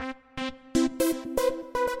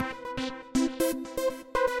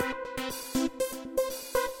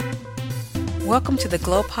Welcome to the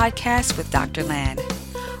Glow Podcast with Dr. Land.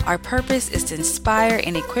 Our purpose is to inspire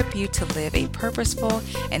and equip you to live a purposeful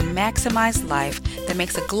and maximized life that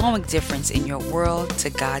makes a glowing difference in your world to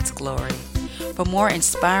God's glory. For more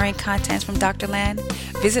inspiring content from Dr. Land,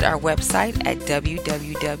 visit our website at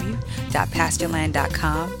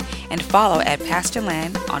www.pastorland.com and follow at Pastor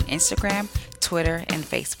Land on Instagram, Twitter, and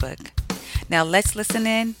Facebook. Now let's listen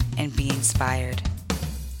in and be inspired.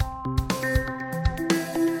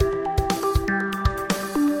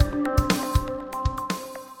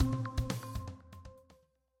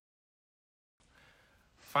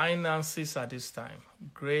 Finances at this time.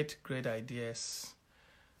 Great ideas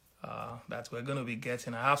that we're going to be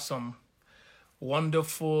getting. I have some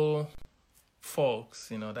wonderful folks,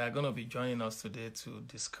 that are going to be joining us today to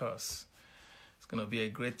discuss. It's going to be a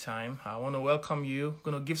great time. I want to welcome you. I'm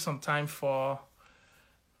going to give some time for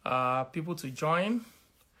people to join.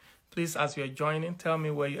 Please, as you're joining, tell me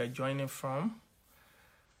where you're joining from.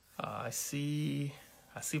 I see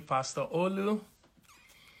Pastor Olu.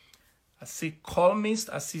 I see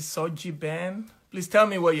Colmist. I see Soji Ben. Please tell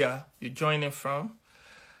me where you're joining from.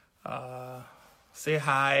 Say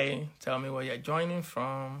hi. Tell me where you're joining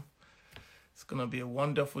from. It's going to be a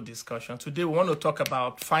wonderful discussion. Today we want to talk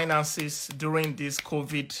about finances during this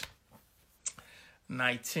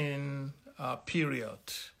COVID-19 period.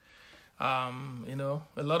 A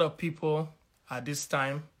lot of people at this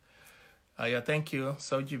time. Thank you,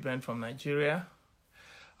 Soji Ben from Nigeria.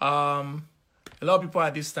 A lot of people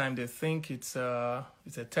at this time, they think it's a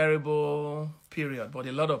terrible period, but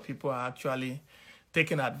a lot of people are actually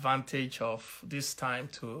taking advantage of this time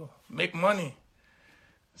to make money.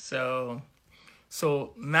 So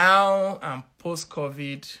now and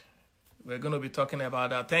post-COVID, we're going to be talking about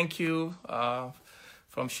that. Thank you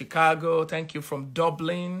from Chicago. Thank you from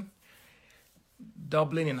Dublin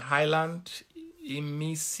in Highland.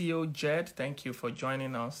 Emisio Jed, thank you for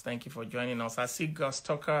joining us. I see Gus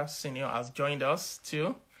Tucker Sr. has joined us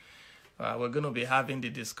too. We're going to be having the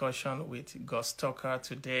discussion with Gus Tucker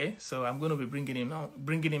today. So I'm going to be bringing him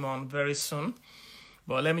on very soon.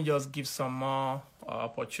 But let me just give some more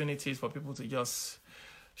opportunities for people to just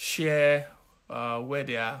share where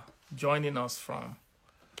they are joining us from.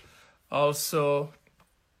 Also,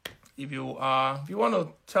 if you want to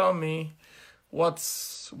tell me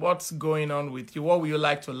what's going on with you, what would you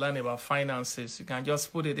like to learn about finances, you can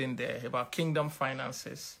just put it in there, about kingdom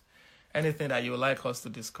finances. Anything that you would like us to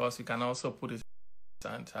discuss, you can also put it,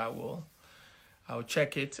 and I'll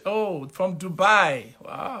check it. Oh, from Dubai.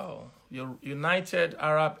 Wow. United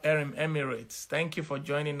Arab Emirates. Thank you for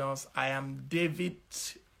joining us. I am David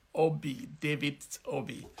Obi.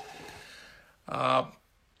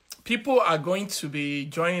 People are going to be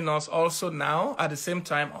joining us also now at the same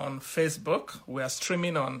time on Facebook. We are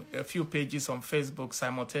streaming on a few pages on Facebook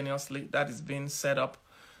simultaneously. That is being set up.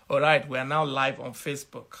 All right, we are now live on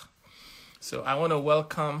Facebook. So I want to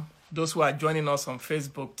welcome those who are joining us on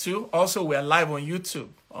Facebook too. Also, we are live on YouTube,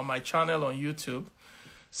 on my channel on YouTube.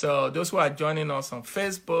 So those who are joining us on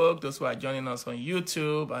Facebook, those who are joining us on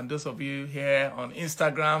YouTube, and those of you here on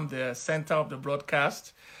Instagram, the center of the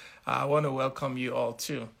broadcast, I want to welcome you all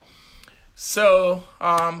too. So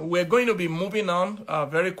we're going to be moving on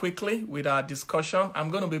very quickly with our discussion. I'm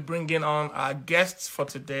going to be bringing on our guests for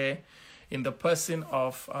today in the person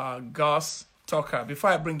of Gus Tucker. Before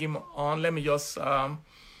I bring him on, let me just talk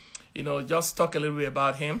a little bit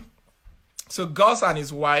about him. So Gus and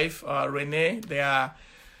his wife, Renee, they are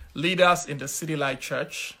leaders in the City Light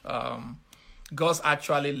Church. Gus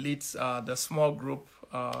actually leads the small groups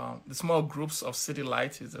of City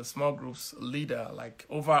Light. He's a small groups leader, like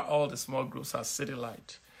over all the small groups are City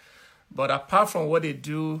Light. But apart from what they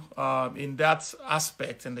do in that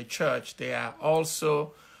aspect in the church, they are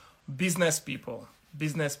also business people.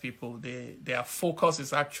 Their focus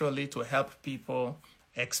is actually to help people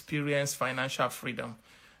experience financial freedom.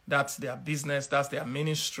 That's their business, that's their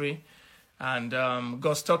ministry. And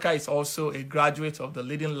Gus Tucker is also a graduate of the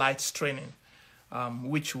Leading Lights training,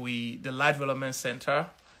 which the Light Development Center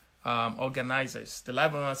organizes. The Light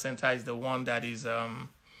Development Center is the one that is,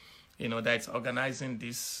 that's organizing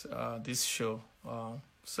this show.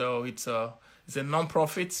 So it's a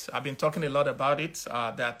non-profit. I've been talking a lot about it.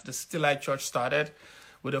 That the City Light Church started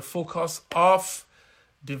with a focus of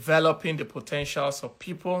developing the potentials of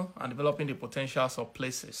people and developing the potentials of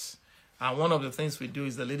places. And one of the things we do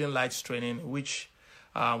is the Leading Lights training, which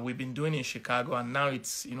we've been doing in Chicago, and now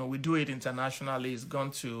it's, we do it internationally. It's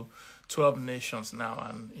gone to 12 nations now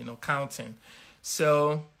and, counting.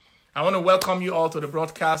 So I want to welcome you all to the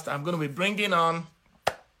broadcast. I'm going to be bringing on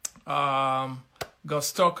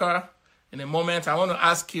Gus Tucker in a moment. I want to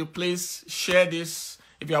ask you, please share this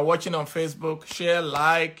If you are watching on Facebook, share,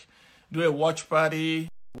 like, do a watch party.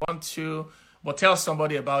 Want to, but tell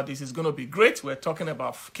somebody about this. It's going to be great. We're talking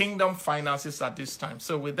about kingdom finances at this time.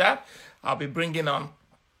 So with that, I'll be bringing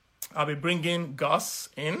Gus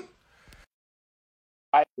in.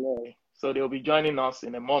 So they'll be joining us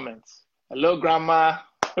in a moment. Hello, Grandma.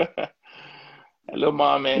 Hello,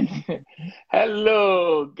 Mommy.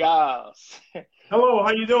 Hello, Gus. Hello,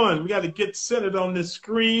 how you doing? We got to get centered on this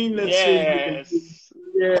screen. Let's see.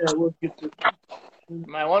 Yeah, we'll get to. You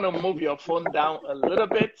might want to move your phone down a little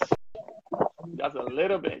bit, just a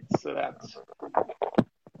little bit, so that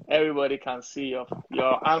everybody can see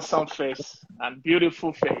your handsome face and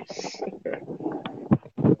beautiful face.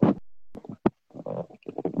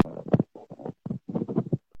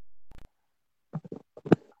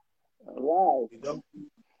 Wow.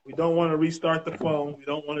 We don't want to restart the phone. We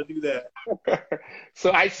don't want to do that.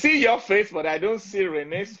 So I see your face, but I don't see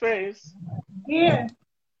Renee's face. Yeah.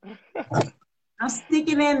 I'm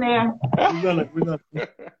sticking in there.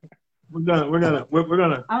 We're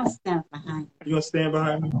gonna. I'll stand behind you. You gonna stand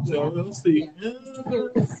behind me? So let's see.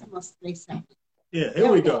 Yeah,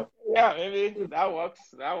 here we go. Yeah, maybe that works.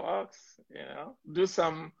 You know, do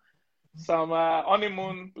some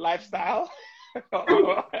honeymoon lifestyle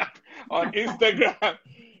on Instagram.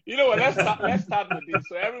 You know what? Let's start with this.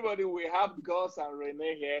 So everybody, we have Gus and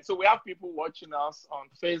Renee here. So we have people watching us on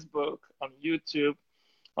Facebook, on YouTube,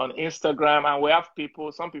 on Instagram, and we have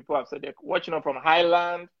some people have said they're watching us from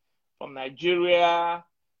Highland, from Nigeria,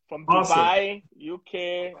 from Dubai,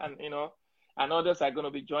 UK, and others are going to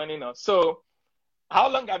be joining us. So how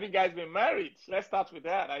long have you guys been married? Let's start with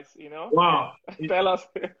that. Wow. Tell us.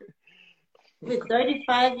 With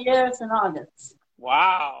 35 years in August.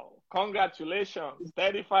 Wow. Congratulations.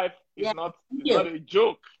 35 is not a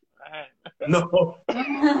joke. No.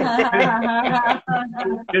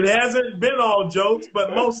 It hasn't been all jokes,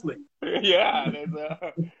 but mostly. Yeah,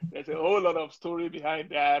 there's a whole lot of story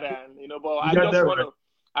behind that, and but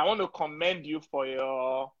I want to commend you for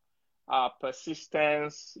your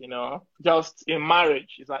persistence. Just in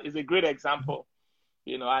marriage is a great example.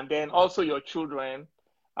 And then also your children.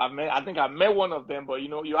 I think I've met one of them, but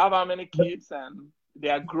you have how many kids, and they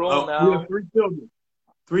are grown now? We have 3 children.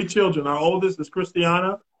 3 children. Our oldest is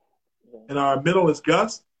Christiana, and our middle is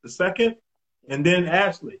Gus, the second, and then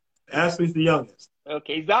Ashley. Ashley's the youngest.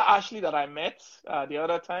 Okay, is that Ashley that I met the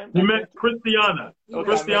other time? You met Christiana. Okay,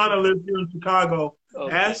 Christiana lives here in Chicago.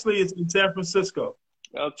 Okay. Ashley is in San Francisco.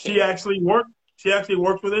 Okay. She actually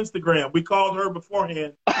worked with Instagram. We called her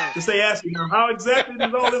beforehand to say, Ashley, now how exactly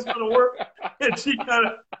is all this going to work? And she kind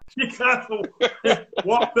of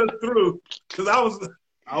walked us through, because I was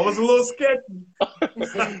a little sketchy.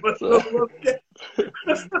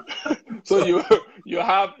 So you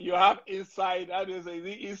have inside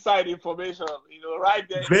inside information, right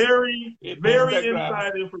there. Very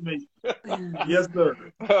inside information. Yes, sir.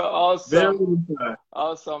 Awesome. Very inside.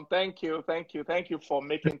 Awesome. Thank you for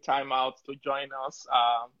making time out to join us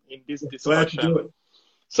in this discussion. Glad to do it.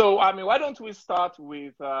 So, why don't we start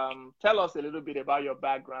with tell us a little bit about your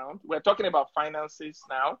background. We're talking about finances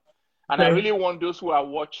now. And I really want those who are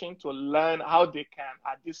watching to learn how they can,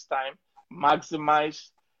 at this time,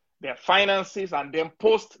 maximize their finances and then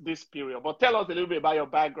post this period. But tell us a little bit about your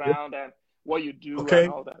background and what you do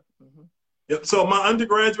and all that. Mm-hmm. Yep. So my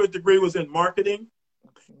undergraduate degree was in marketing,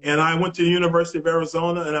 and I went to the University of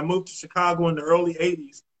Arizona, and I moved to Chicago in the early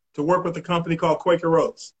 80s to work with a company called Quaker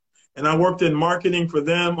Oats. And I worked in marketing for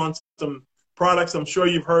them on some products I'm sure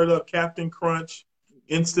you've heard of: Captain Crunch,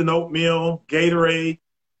 Instant Oatmeal, Gatorade,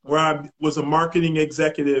 where I was a marketing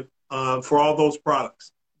executive for all those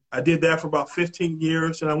products. I did that for about 15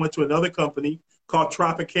 years, and I went to another company called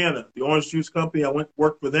Tropicana, the orange juice company. I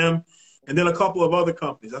worked for them, and then a couple of other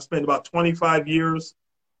companies. I spent about 25 years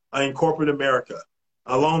in corporate America.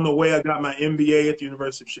 Along the way, I got my MBA at the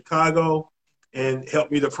University of Chicago, and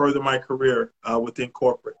helped me to further my career within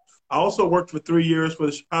corporate. I also worked for 3 years for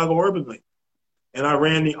the Chicago Urban League, and I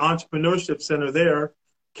ran the Entrepreneurship Center there,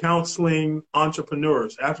 counseling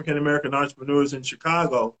entrepreneurs, African-American entrepreneurs in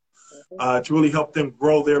Chicago, to really help them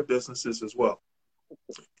grow their businesses as well.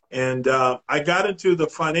 And I got into the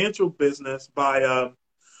financial business by, I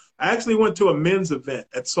actually went to a men's event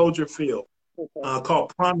at Soldier Field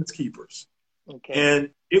called Promise Keepers. Okay. And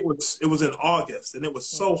it was in August, and it was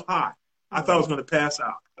so hot, I thought I was going to pass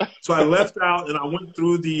out. So I left out, and I went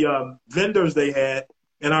through the vendors they had,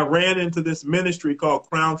 and I ran into this ministry called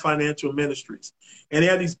Crown Financial Ministries. And they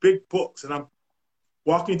had these big books, and I'm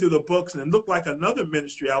walking through the books, and it looked like another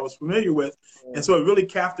ministry I was familiar with. And so it really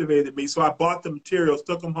captivated me. So I bought the materials,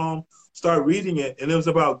 took them home, started reading it, and it was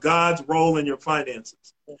about God's role in your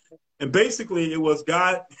finances. And basically it was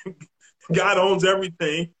God owns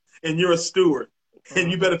everything, and you're a steward,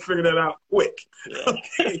 and you better figure that out quick.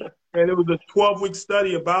 Okay. And it was a 12-week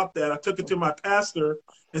study about that. I took it to my pastor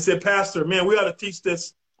and said, Pastor, man, we ought to teach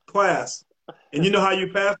this class. And you know how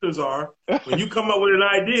you pastors are. When you come up with an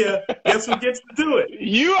idea, guess who gets to do it?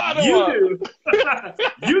 You are the you one. do.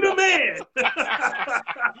 You the man.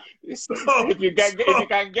 So, if you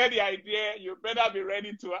can get the idea, you better be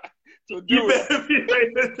ready to do it. You better be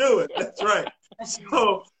ready to do it. That's right.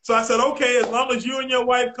 So I said, okay, as long as you and your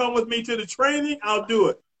wife come with me to the training, I'll do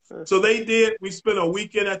it. So they did. We spent a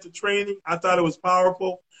weekend at the training. I thought it was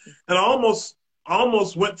powerful. And I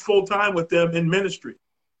almost went full time with them in ministry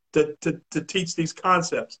to teach these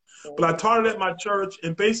concepts. But I taught it at my church.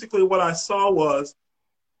 And basically what I saw was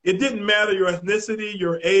it didn't matter your ethnicity,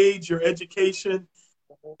 your age, your education.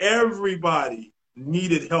 Everybody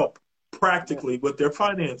needed help practically with their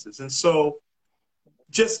finances. And so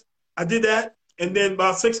I did that. And then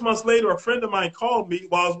about 6 months later, a friend of mine called me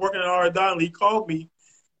while I was working at R. Donnelley. He called me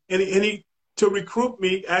and he to recruit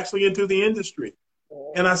me actually into the industry.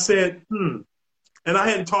 And I said, And I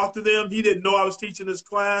hadn't talked to them. He didn't know I was teaching this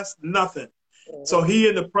class, nothing. So he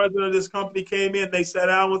and the president of this company came in, they sat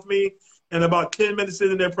down with me, and about 10 minutes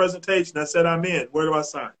into their presentation, I said, I'm in. Where do I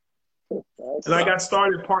sign? And I got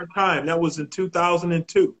started part-time. That was in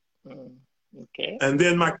 2002. Okay. And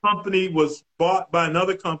then my company was bought by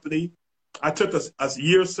another company. I took a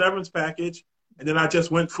year severance package, and then I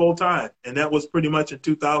just went full-time. And that was pretty much in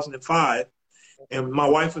 2005. And my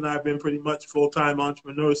wife and I have been pretty much full-time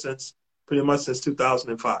entrepreneurs since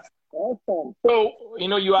 2005. Awesome. So,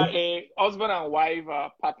 you are a husband and wife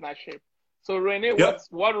partnership. So, Rene, yep.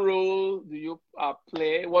 what role do you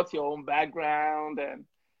play? What's your own background? And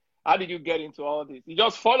how did you get into all this? You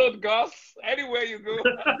just followed Gus anywhere you go?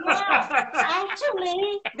 Yeah,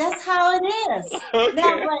 actually, that's how it is.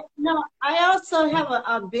 Okay. No, I also have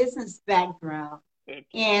a business background. Okay.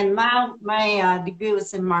 And my degree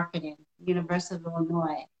was in marketing, University of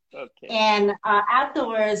Illinois. Okay. And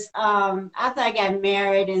afterwards, after I got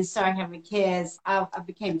married and started having kids, I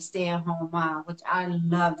became a stay-at-home mom, which I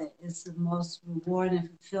loved it. It's the most rewarding and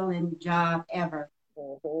fulfilling job ever.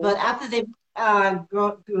 But after they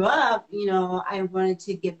grew up, I wanted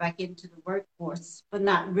to get back into the workforce, but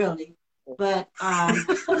not really. But I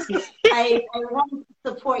wanted to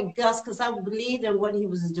support Gus because I believed in what he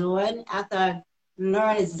was doing. After I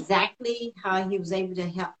learned exactly how he was able to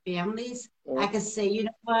help families, I could say, you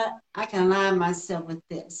know what, I can align myself with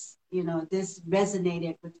this. This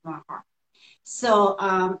resonated with my heart. So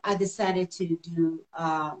I decided to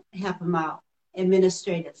help him out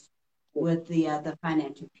administrative with the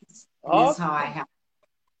financial piece. Awesome. That's how I help.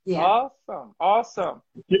 Yeah. Awesome.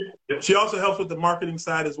 She also helps with the marketing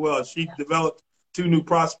side as well. She developed 2 new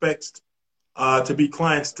prospects to be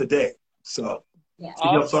clients today. So she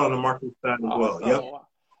helps out on the marketing side as well. Yep.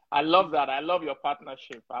 I love that. I love your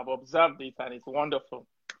partnership. I've observed it, and it's wonderful.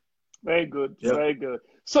 Very good. Yep. Very good.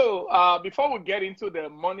 So before we get into the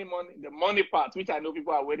money part, which I know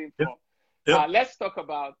people are waiting for, let's talk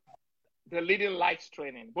about the Leading Lights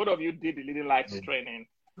training. Both of you did the Leading Lights training.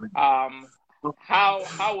 How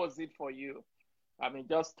was it for you? I mean,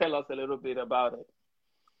 just tell us a little bit about it.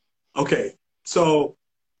 Okay. So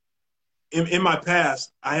in my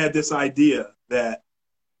past, I had this idea that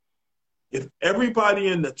if everybody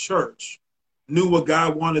in the church knew what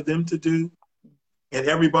God wanted them to do and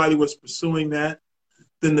everybody was pursuing that,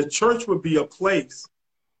 then the church would be a place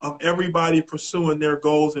of everybody pursuing their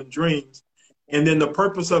goals and dreams. And then the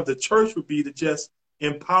purpose of the church would be to just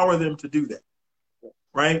empower them to do that.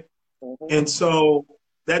 Right? And so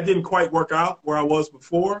that didn't quite work out where I was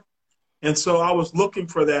before. And so I was looking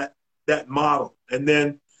for that model. And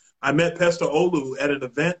then I met Pastor Olu at an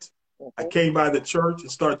event. I came by the church and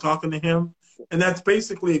started talking to him. And that's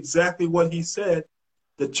basically exactly what he said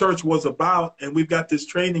the church was about. And we've got this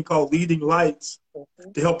training called Leading Lights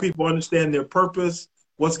to help people understand their purpose,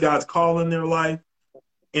 what's God's call in their life.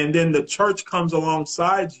 And then the church comes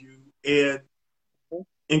alongside you and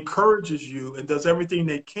encourages you and does everything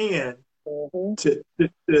they can to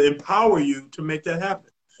empower you to make that happen.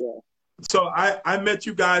 So I met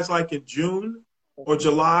you guys like in June or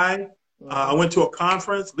July. I went to a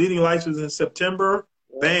conference. Leading Lights was in September.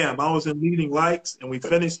 Bam, I was in Leading Lights, and we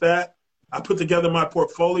finished that. I put together my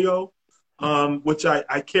portfolio, which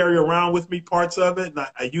I carry around with me, parts of it, and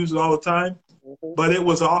I use it all the time. But it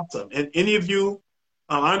was awesome. And any of you,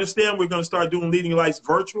 I understand we're going to start doing Leading Lights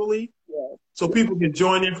virtually, so people can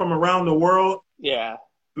join in from around the world. Yeah.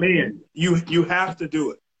 Man, you have to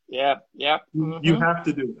do it. Yeah. Yeah. You have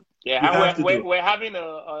to do it. Yeah, You have and to do it. we're having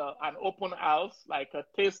an open house, like a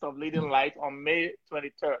taste of Leading Light on May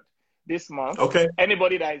 23rd this month. Okay.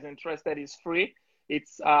 Anybody that is interested is free.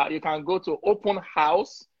 It's you can go to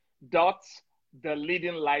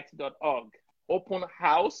openhouse.theleadinglight.org.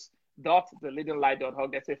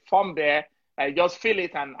 Openhouse.theleadinglight.org. There's a form there. Just fill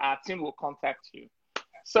it, and our team will contact you.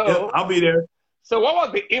 So Yeah, I'll be there. So what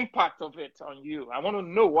was the impact of it on you? I want to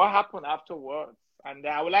know what happened afterwards. And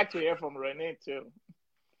I would like to hear from Renee too.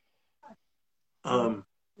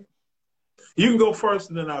 You can go first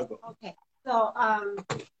and then I'll go. Okay. So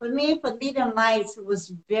for me, for Leading Lights, it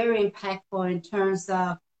was very impactful in terms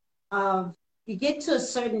of you get to a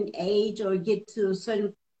certain age or you get to a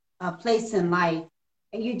certain place in life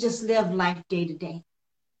and you just live life day to day.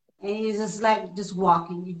 And you just like just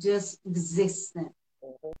walking, you just existing.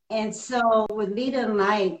 And so with Leading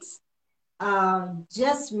Lights,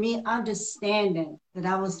 just me understanding that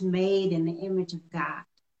I was made in the image of God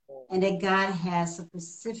and that God has a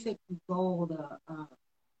specific goal,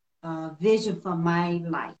 vision for my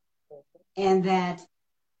life, and that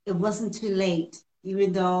it wasn't too late,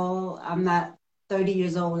 even though I'm not 30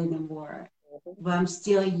 years old anymore, but I'm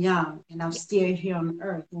still young and I'm still here on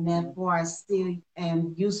earth, and therefore I still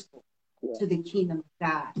am useful to the kingdom of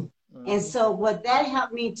God. And so what that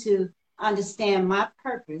helped me to understand my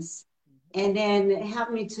purpose, and then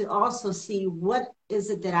helped me to also see what is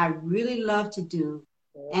it that I really love to do,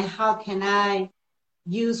 and how can I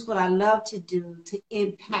use what I love to do to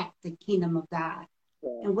impact the kingdom of God.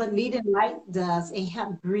 And what Leading Light does, it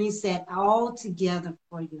helps brings that all together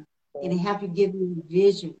for you, and it helps you give you a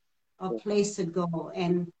vision, a place to go,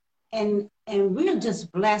 and we're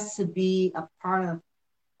just blessed to be a part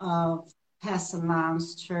of Pastor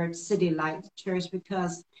Lam's church, City Light Church,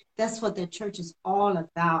 because that's what the church is all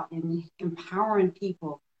about, and empowering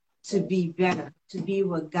people to be better, to be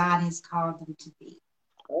what God has called them to be.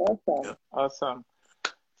 Awesome. Awesome.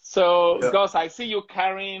 So, Gus, I see you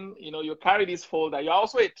carrying, you carry this folder. You're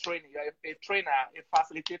also a trainer. You're a trainer, a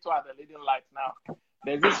facilitator at the Leading Light now.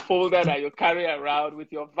 There's this folder that you carry around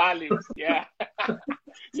with your values,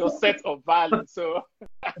 your set of values. So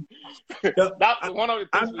that's one of the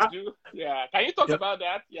things we do. Yeah. Can you talk about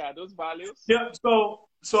that? Yeah, those values. Yeah. So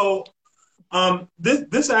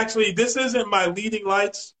this isn't my Leading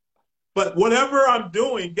Lights, but whatever I'm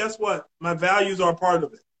doing, guess what? My values are part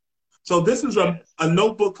of it. So this is a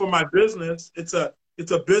notebook for my business. It's a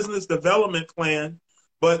business development plan,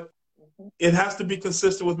 but it has to be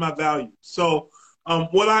consistent with my values. So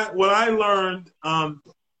what I learned, I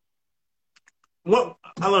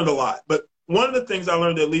learned a lot, but one of the things I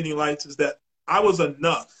learned at Leading Lights is that I was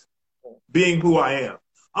enough being who I am.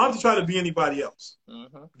 I don't have to try to be anybody else.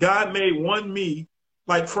 God made one me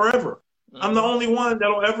like forever. I'm the only one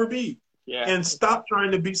that'll ever be. And stop trying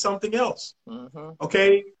to be something else.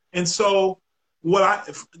 Okay? And so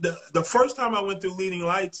the first time I went through Leading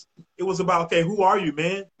Lights, it was about, okay, who are you,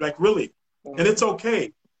 man? Like, really? And it's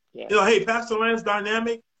okay. Hey, Pastor Lance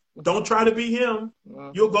Dynamic, don't try to be him.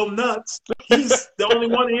 You'll go nuts. He's the only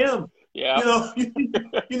one of him.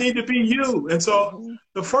 You need to be you. And so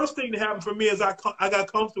the first thing that happened for me is I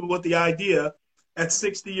got comfortable with the idea at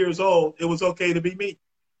 60 years old, it was okay to be me.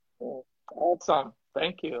 Awesome.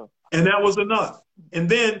 Thank you. And that was enough. And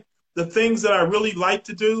then the things that I really like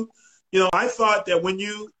to do, I thought that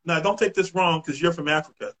now don't take this wrong because you're from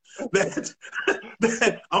Africa, that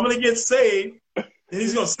I'm going to get saved and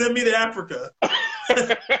he's going to send me to Africa.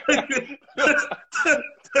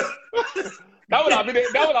 That would have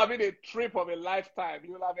been a trip of a lifetime.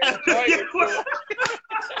 You would have enjoyed it.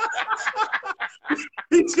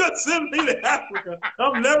 He's going to send me to Africa.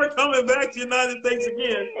 I'm never coming back to the United States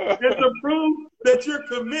again. And to prove that you're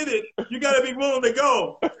committed, you got to be willing to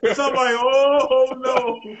go. So I'm like, oh,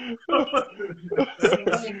 no.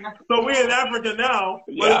 So we're in Africa now,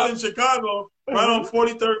 but it's in Chicago, right on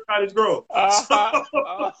 43rd Cottage Grove. Awesome.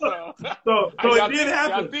 So it did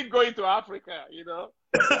happen. I did going to Africa,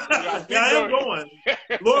 I am going.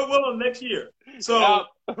 Lord willing, next year. So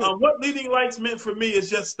what Leading Lights meant for me is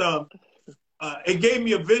just it gave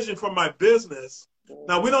me a vision for my business.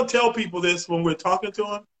 Now, we don't tell people this when we're talking to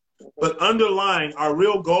them, but underlying our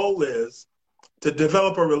real goal is to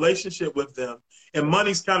develop a relationship with them. And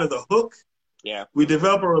money's kind of the hook. Yeah. We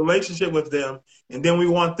develop a relationship with them, and then we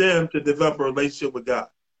want them to develop a relationship with God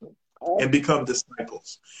and become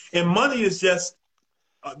disciples. And money is just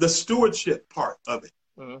the stewardship part of it.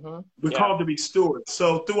 We're called to be stewards.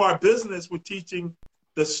 So through our business, we're teaching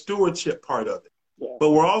the stewardship part of it.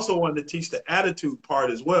 But we're also wanting to teach the attitude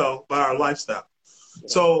part as well by our lifestyle.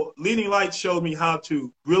 So Leading Light showed me how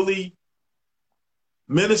to really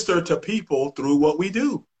minister to people through what we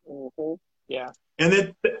do. Yeah.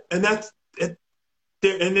 And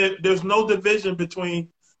there's no division between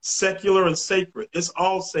secular and sacred. It's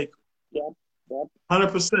all sacred. Yeah.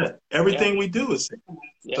 100%. Everything we do is sacred.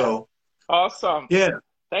 Yeah. So awesome. Yeah.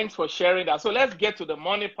 Thanks for sharing that. So let's get to the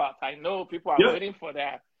money part. I know people are waiting for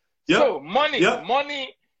that. Yep. So money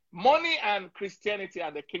and Christianity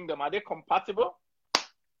and the kingdom, are they compatible?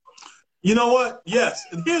 You know what? Yes.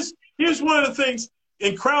 And here's one of the things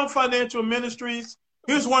in Crown Financial Ministries.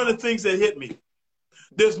 Here's one of the things that hit me.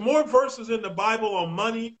 There's more verses in the Bible on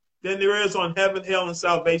money than there is on heaven, hell, and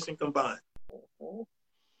salvation combined.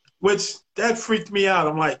 Which that freaked me out.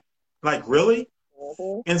 I'm like really?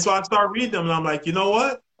 And so I start reading them and I'm like, you know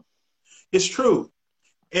what? It's true.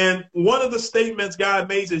 And one of the statements God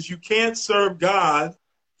makes is you can't serve God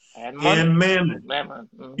and mammon.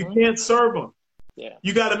 You can't serve them. Yeah.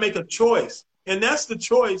 You got to make a choice. And that's the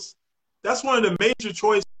choice. That's one of the major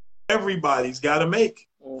choices everybody's got to make.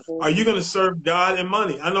 Are you going to serve God and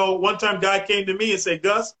money? I know one time God came to me and said,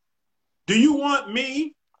 Gus, do you want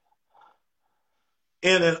me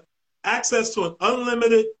and access to an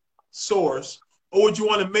unlimited source, or would you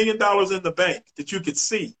want $1 million in the bank that you could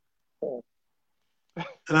see?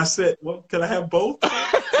 And I said, well, can I have both?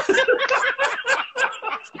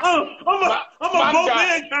 I'm a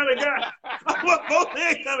both-hand kind of guy. I'm a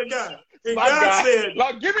both-hand kind of guy. And God said,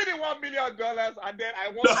 like, give me the $1 million and then I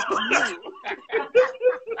want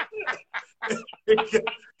you.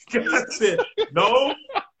 God said, no,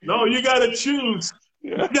 you got to choose.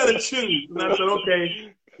 You got to choose. And I said,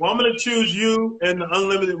 okay, well, I'm going to choose you and the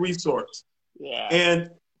unlimited resource. Yeah.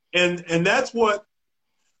 And that's what,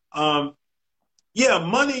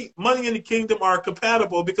 money and the kingdom are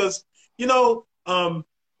compatible because,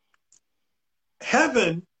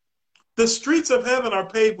 heaven, the streets of heaven are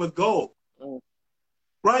paved with gold,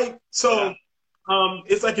 right? So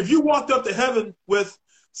it's like if you walked up to heaven with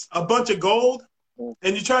a bunch of gold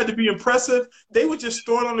and you tried to be impressive, they would just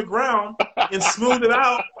throw it on the ground and smooth it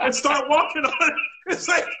out and start walking on it. It's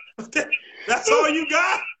like, that's all you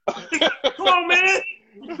got? Come on, man.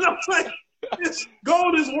 It's like,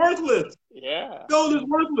 gold is worthless. Yeah. Gold is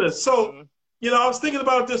worthless. So, I was thinking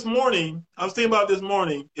about this morning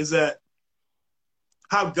is that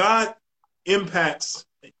how God impacts,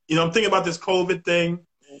 I'm thinking about this COVID thing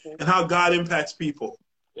and how God impacts people.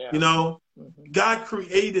 Yeah. God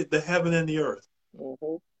created the heaven and the earth.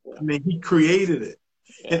 I mean, he created it.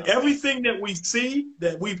 Yeah. And everything that we see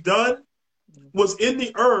that we've done was in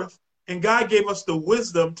the earth, and God gave us the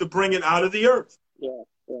wisdom to bring it out of the earth,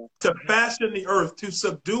 to fashion the earth, to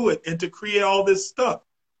subdue it, and to create all this stuff.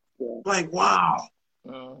 Like, wow.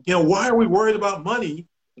 Why are we worried about money?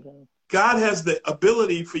 God has the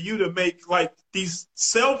ability for you to make like these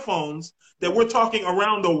cell phones that we're talking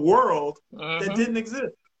around the world that didn't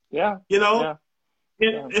exist. Yeah.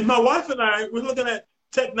 And my wife and I, we're looking at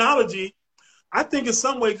technology. I think in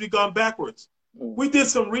some ways we've gone backwards. We did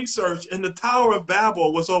some research and the Tower of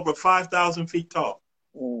Babel was over 5,000 feet tall.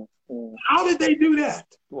 How did they do that?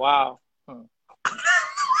 Wow.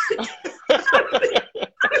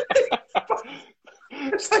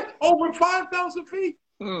 It's like over 5,000 feet.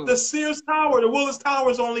 The Sears Tower, the Willis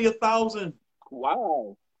Tower is only 1,000.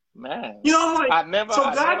 Wow, man. I'm like,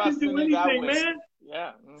 God can do anything, man.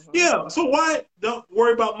 Yeah. Yeah. So why don't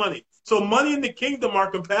worry about money? So money and the kingdom are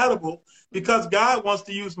compatible because God wants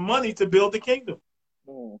to use money to build the kingdom.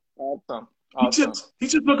 Awesome.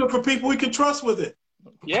 He's just looking for people we can trust with it.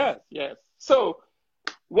 Yes. So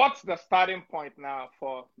what's the starting point now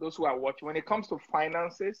for those who are watching when it comes to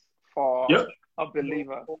finances for a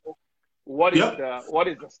believer? What is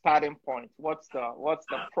the starting point? What's the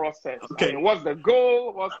process? Okay. I mean, what's the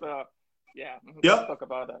goal? Let's talk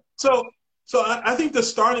about that. So I think the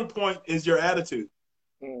starting point is your attitude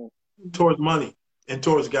towards money and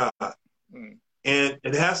towards God. And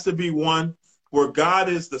it has to be one where God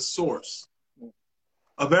is the source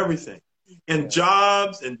of everything. And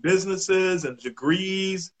jobs and businesses and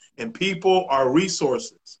degrees and people are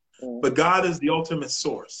resources. But God is the ultimate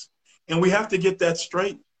source. And we have to get that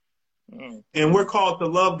straight. And we're called to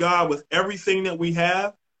love God with everything that we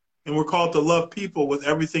have. And we're called to love people with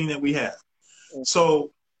everything that we have.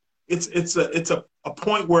 So it's a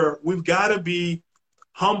point where we've got to be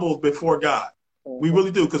humbled before God. We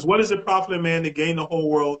really do. Because what does it profit a man to gain the whole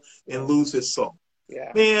world and lose his soul?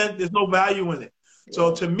 Man, there's no value in it.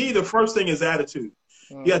 So to me, the first thing is attitude.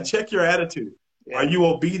 You got to check your attitude. Are you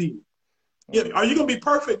obedient? Are you going to be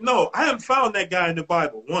perfect? No, I haven't found that guy in the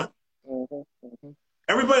Bible. One.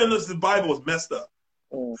 Everybody that listens to the Bible is messed up.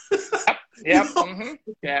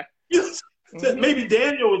 Yeah. So maybe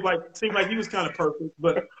Daniel was like, seemed like he was kind of perfect,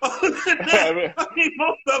 but other than that, I mean,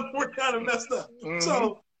 most of them were kind of messed up.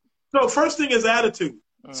 So first thing is attitude.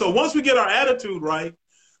 So once we get our attitude right,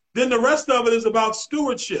 then the rest of it is about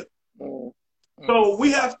stewardship. So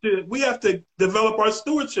we have to develop our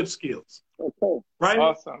stewardship skills, right?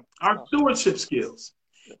 Awesome. Our stewardship skills,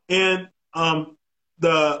 and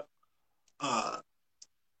the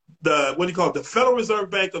what do you call it? The Federal Reserve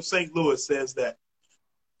Bank of St. Louis says that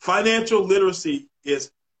financial literacy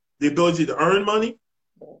is the ability to earn money,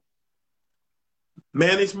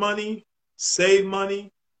 manage money, save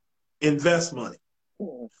money, invest money.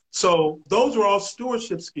 So those are all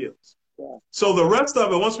stewardship skills. So the rest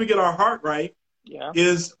of it, once we get our heart right,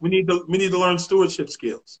 is we need to learn stewardship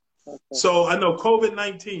skills. So I know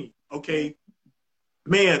COVID-19, okay,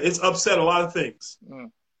 man, it's upset a lot of things.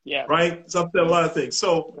 Right? It's upset a lot of things.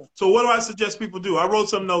 So what do I suggest people do? I wrote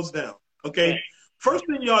some notes down. Okay. First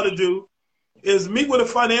thing you ought to do is meet with a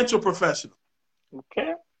financial professional.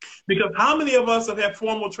 Okay. Because how many of us have had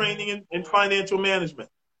formal training in financial management?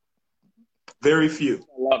 Very few.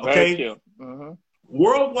 Okay. Very few.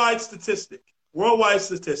 Worldwide statistic.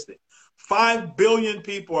 5 billion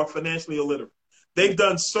people are financially illiterate. They've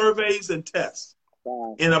done surveys and tests.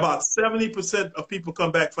 And about 70% of people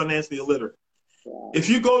come back financially illiterate. If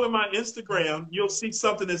you go to my Instagram, you'll see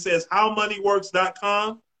something that says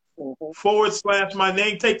howmoneyworks.com / my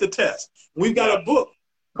name. Take the test. We've got a book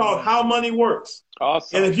called How Money Works.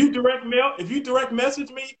 Awesome. And if you direct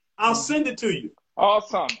message me, I'll send it to you.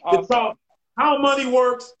 Awesome. It's called How Money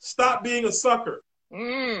Works. Stop being a sucker.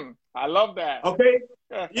 I love that. Okay.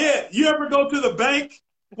 Yeah. You ever go to the bank?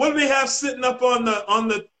 What do they have sitting up on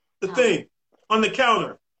the thing, on the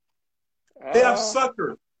counter? They have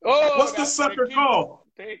suckers. What's the sucker called?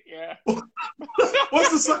 What's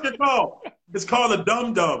the sucker called? It's called a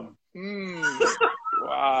dum-dum.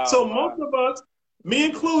 Wow. So most of us, me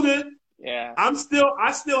included, I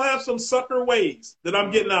still have some sucker ways that I'm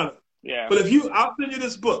getting out of. But I'll send you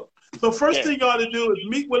this book. So first thing you ought to do is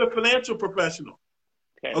meet with a financial professional.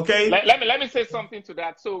 Okay. Let me say something to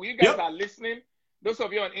that. So you guys are listening. Those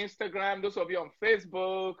of you on Instagram, those of you on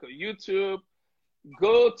Facebook, YouTube,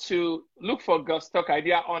 go to look for Gus Talk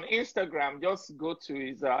Idea on Instagram. Just go to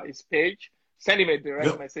his page, send him a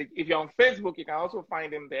direct message. If you're on Facebook, you can also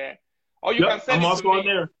find him there. Or you can send it to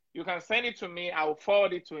me. You can send it to me. I will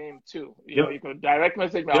forward it to him too. You know, you can direct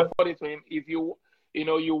message me. I'll forward it to him. If you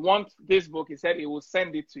want this book, he said he will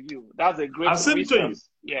send it to you. That's a great resource. I'll send it to you.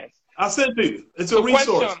 Yes. I'll send it to you. It's a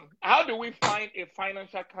resource. Question, how do we find a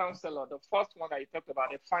financial counselor? The first one that you talked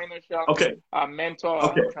about, a financial mentor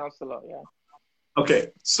or counselor. Yeah.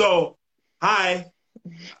 Okay. So, hi,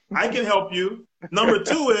 I can help you. Number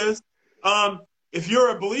 2 is, if you're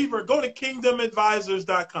a believer, go to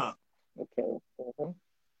kingdomadvisors.com. Okay.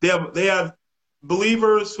 They have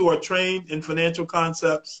believers who are trained in financial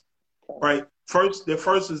concepts, right? Their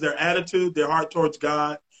first is their attitude, their heart towards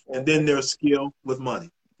God, and then their skill with money.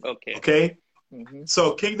 Okay.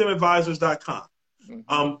 So kingdomadvisors.com.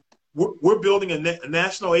 We're building a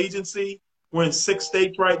national agency. We're in 6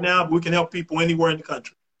 states right now, but we can help people anywhere in the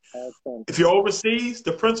country. If you're overseas,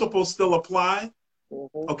 the principles still apply.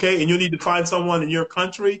 Okay. And you need to find someone in your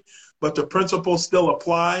country, but the principles still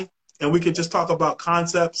apply. And we can just talk about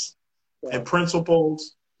concepts and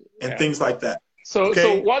principles and things like that. So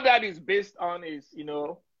what that is based on is,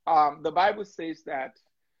 the Bible says that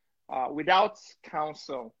without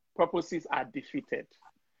counsel, purposes are defeated.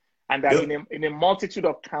 And that in a multitude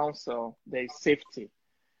of counsel, there is safety.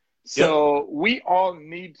 So we all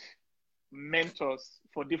need mentors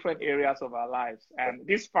for different areas of our lives. And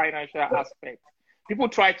this financial aspect, people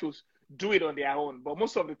try to do it on their own, but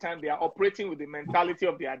most of the time they are operating with the mentality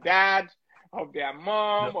of their dad, of their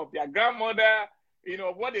mom, of their grandmother,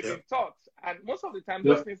 what they've been taught. And most of the time,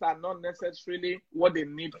 those things are not necessarily what they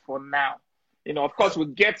need for now. Of course, we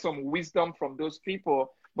get some wisdom from those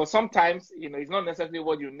people, but sometimes, it's not necessarily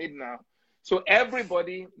what you need now. So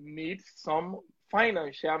everybody needs some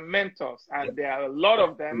financial mentors, and there are a lot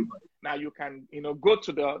of them. Now you can, go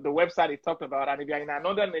to the website he talked about, and if you're in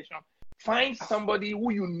another nation, find somebody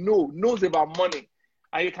who knows about money,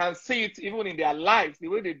 and you can see it even in their lives, the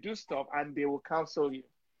way they do stuff, and they will counsel you.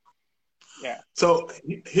 Yeah. So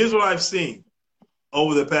here's what I've seen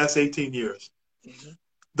over the past 18 years.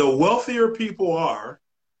 The wealthier people are,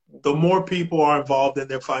 the more people are involved in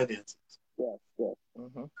their finances.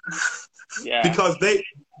 Because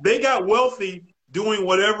they got wealthy doing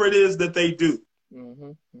whatever it is that they do.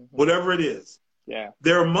 Whatever it is.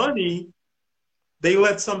 Their money, they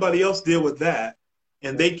let somebody else deal with that,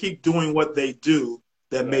 and they keep doing what they do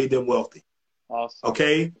that made them wealthy. Awesome.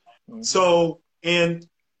 Okay? So, and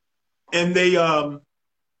and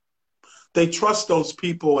they trust those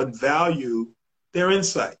people and value their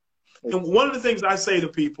insight. And one of the things I say to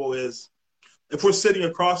people is, if we're sitting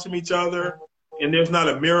across from each other and there's not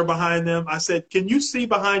a mirror behind them, I said, can you see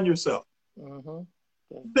behind yourself? Mm-hmm.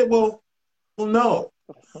 They said, well, no.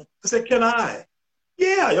 I said, can I?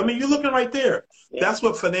 Yeah, I mean, you're looking right there. Yeah. That's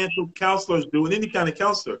what financial counselors do, and any kind of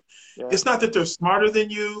counselor. Yeah. It's not that they're smarter than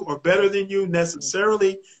you or better than you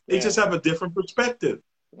necessarily. They just have a different perspective.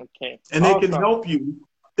 Okay. And they can help you.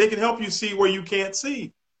 They can help you see where you can't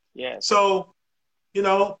see. Yeah. So, you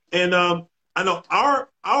know, and I know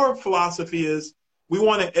our philosophy is we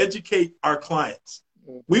want to educate our clients.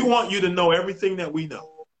 Mm-hmm. We want you to know everything that we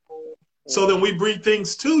know. Mm-hmm. So then we bring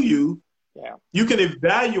things to you. Yeah. You can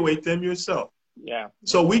evaluate them yourself. Yeah.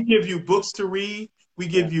 So we give you books to read. We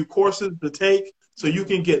give you courses to take so you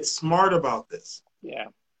can get smart about this. Yeah.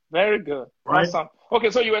 Very good. Right? Awesome. Okay,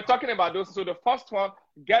 so you were talking about those. So the first one,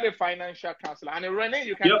 get a financial counselor. And Renee,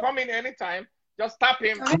 you can come in anytime. Just tap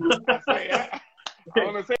him and say, yeah, I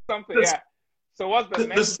want to say something. Yeah. So what's the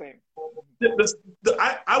next thing?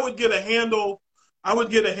 I would get a handle. I would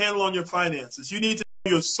get a handle on your finances. You need to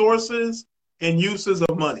know your sources and uses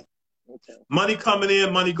of money. Okay. Money coming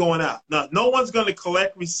in, money going out. Now, no one's going to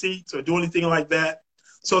collect receipts or do anything like that.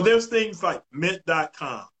 So there's things like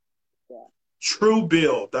mint.com,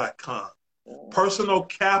 truebill.com,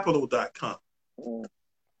 personalcapital.com.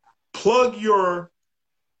 Plug your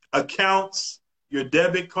accounts, your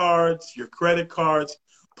debit cards, your credit cards,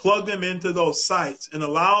 plug them into those sites and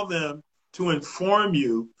allow them to inform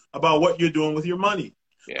you about what you're doing with your money.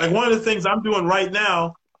 Yeah. Like one of the things I'm doing right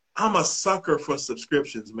now, I'm a sucker for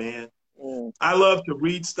subscriptions, man. I love to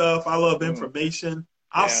read stuff. I love information.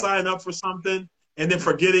 I'll sign up for something and then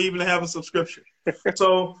forget even to have a subscription.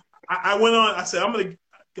 So I went on, I said,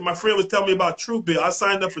 my friend was telling me about Truebill. I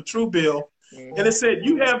signed up for Truebill and it said,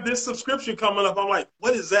 you have this subscription coming up. I'm like,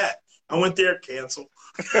 what is that? I went there, cancel.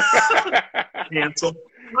 Cancel.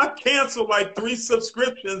 I canceled like 3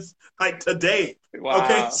 subscriptions like today. Wow.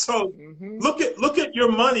 Okay, so look at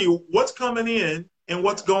your money, what's coming in and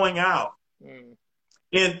what's going out.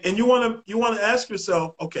 And you want to ask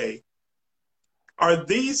yourself, okay, are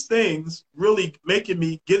these things really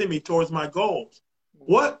getting me towards my goals?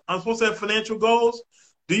 What? I'm supposed to have financial goals?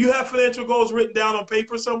 Do you have financial goals written down on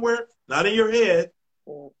paper somewhere? Not in your head,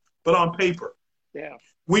 but on paper. Yeah.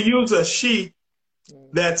 We use a sheet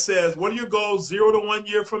that says, what are your goals 0 to 1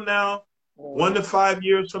 year from now, 1 to 5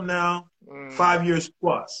 years from now, 5 years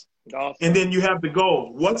plus. Awesome. And then you have the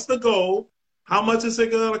goal. What's the goal? How much is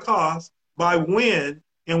it going to cost? By when?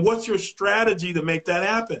 And what's your strategy to make that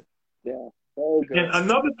happen? Yeah. Very good. And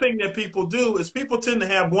another thing that people do is people tend to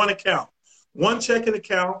have one account, one checking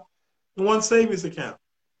account, and one savings account.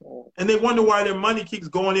 And they wonder why their money keeps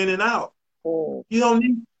going in and out. You don't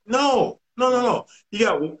need, no. You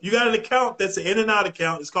got an account that's an in and out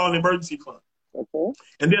account. It's called an emergency fund. Okay.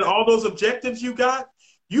 And then all those objectives you got,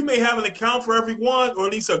 you may have an account for every one, or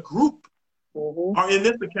at least a group are in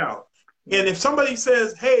this account. And if somebody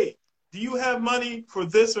says, hey, do you have money for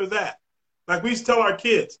this or that? Like we used to tell our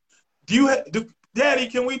kids, Daddy,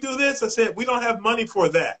 can we do this? I said, we don't have money for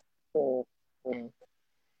that. What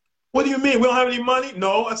do you mean? We don't have any money?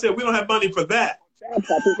 No, I said, we don't have money for that.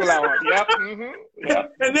 Yep.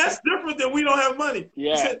 Yep. And that's different than we don't have money.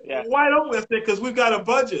 Yeah. Said, why don't we? I said, because we've got a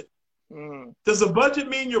budget. Does a budget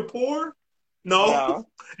mean you're poor? No.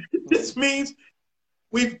 It just means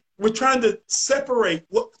we're trying to separate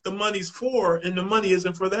what the money's for, and the money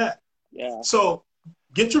isn't for that. Yeah. So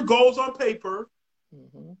get your goals on paper,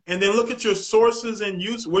 and then look at your sources and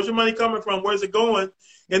use. Where's your money coming from? Where's it going?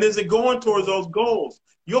 And is it going towards those goals?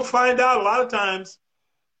 You'll find out a lot of times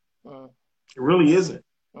it really isn't.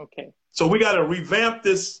 Okay. So we got to revamp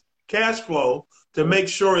this cash flow to make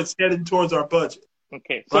sure it's heading towards our budget.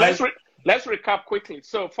 Okay. So let's recap quickly.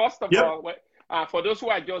 So first of all, for those who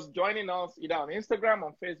are just joining us, either on Instagram,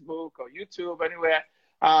 on Facebook, or YouTube, anywhere,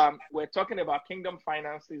 we're talking about Kingdom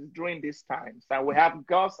Finances during these times. And we have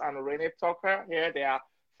Gus and Renee Tucker here. They are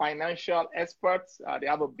financial experts. They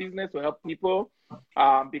have a business to help people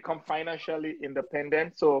become financially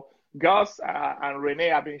independent. So Gus and Renee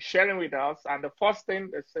have been sharing with us. And the first thing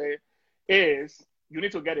they say is you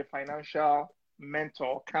need to get a financial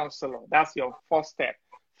mentor, counselor. That's your first step.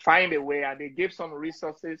 Find a way. And they give some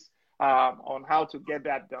resources on how to get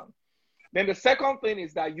that done. Then the second thing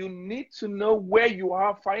is that you need to know where you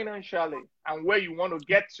are financially and where you want to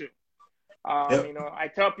get to. You know, I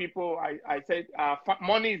tell people, I say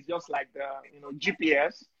money is just like the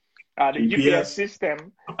GPS, GPS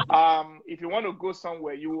system. If you want to go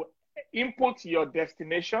somewhere, you input your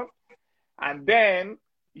destination, and then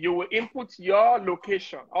you will input your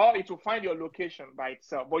location, or it will find your location by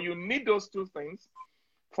itself. But you need those two things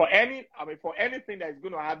for for anything that is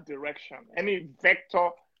going to have direction, any vector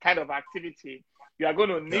kind of activity. You are going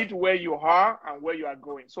to need where you are and where you are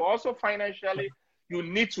going. So also financially, you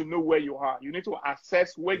need to know where you are. You need to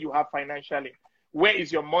assess where you are financially. Where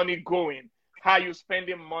is your money going? How are you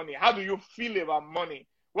spending money? How do you feel about money?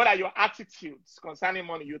 What are your attitudes concerning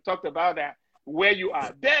money? You talked about that, where you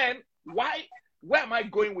are. Then, where am I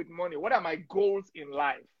going with money? What are my goals in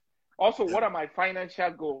life? Also, what are my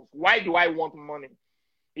financial goals? Why do I want money?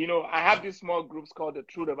 You know, I have these small groups called The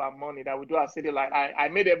Truth About Money that we do at City Light. I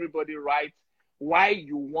made everybody write why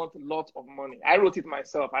you want lots of money. I wrote it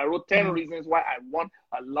myself. I wrote 10 reasons why I want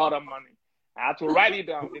a lot of money. I had to write it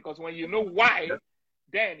down, because when you know why,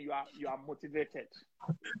 then you are motivated.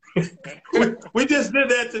 We just did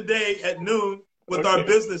that today at noon with our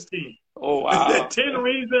business team. Oh, wow. 10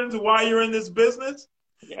 reasons why you're in this business,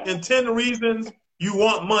 and 10 reasons you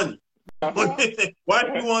want money. Why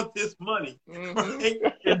do you want this money? Right?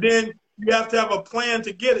 And then you have to have a plan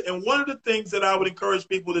to get it. And one of the things that I would encourage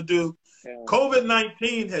people to do,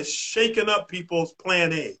 COVID-19 has shaken up people's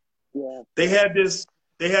plan A. They had this,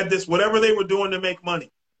 whatever they were doing to make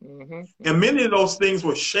money. And many of those things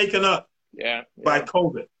were shaken up by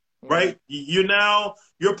COVID, right?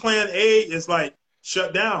 Your plan A is like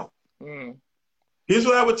shut down. Here's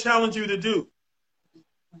what I would challenge you to do.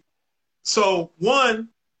 So one,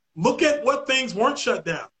 look at what things weren't shut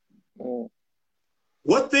down.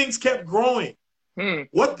 What things kept growing.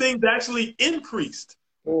 What things actually increased.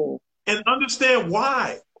 And understand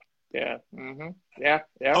why.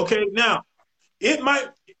 Okay, now, it might,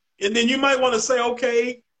 and then you might want to say,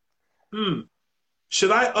 okay,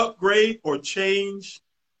 should I upgrade or change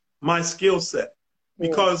my skill set?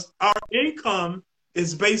 Because our income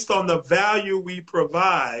is based on the value we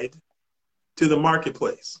provide to the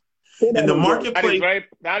marketplace. And the marketplace,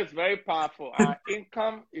 that is very powerful. Our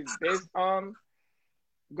income is based on,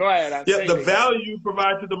 go ahead. The value you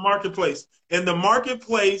provide to the marketplace. And the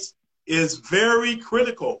marketplace is very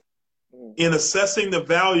critical in assessing the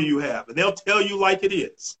value you have. And they'll tell you like it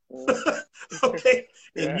is. Okay?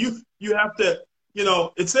 And you have to,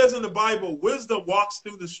 it says in the Bible, wisdom walks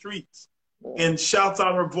through the streets and shouts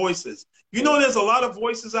out her voices. There's a lot of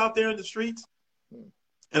voices out there in the streets,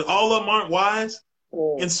 and all of them aren't wise.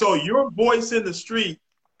 And so your voice in the street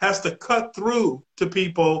has to cut through to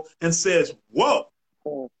people and says, whoa,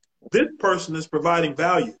 this person is providing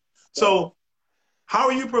value. So how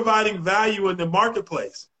are you providing value in the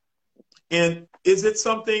marketplace? And is it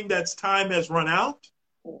something that's time has run out?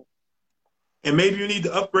 And maybe you need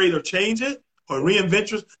to upgrade or change it or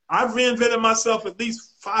reinvent yourself. I've reinvented myself at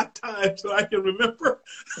least 5 times so I can remember.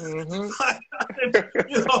 5 times,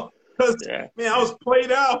 because man, I was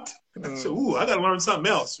played out. I said, ooh, I got to learn something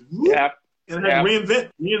else. Ooh. And I had to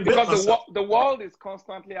reinvent because myself. the world is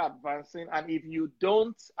constantly advancing, and if you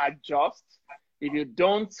don't adjust, if you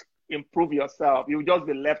don't improve yourself, you'll just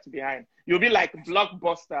be left behind. You'll be like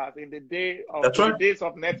blockbusters in the days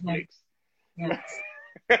of Netflix.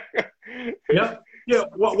 Yeah.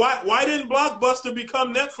 Why didn't Blockbuster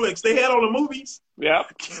become Netflix? They had all the movies. Yeah.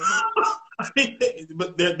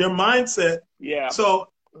 But their mindset. Yeah. So,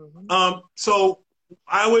 so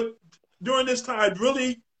I would, during this time, I'd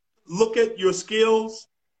really look at your skills,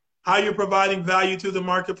 how you're providing value to the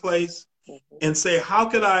marketplace, and say, how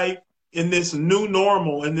could I, in this new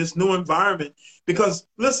normal, in this new environment, because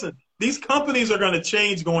listen, these companies are going to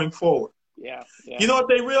change going forward. Yeah. You know what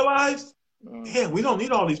they realized? Man, we don't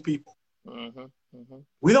need all these people.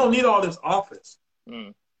 We don't need all this office.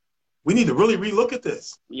 We need to really relook at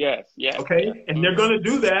this. Yes. Okay? And they're going to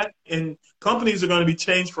do that, and companies are going to be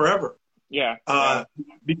changed forever.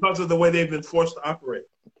 Because of the way they've been forced to operate.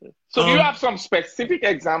 So do you have some specific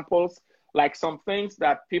examples, like some things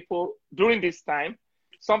that people, during this time,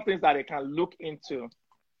 some things that they can look into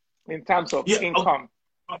in terms of income?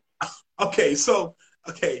 Okay, so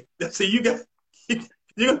you got,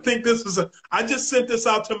 you're going to think this is I just sent this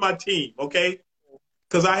out to my team, okay?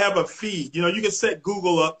 Because I have a feed. You can set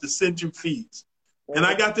Google up to send you feeds. And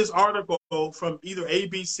I got this article from either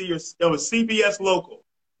ABC or CBS Local.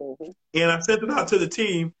 And I sent it out to the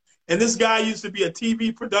team. And this guy used to be a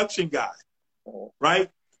TV production guy, right?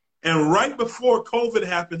 And right before COVID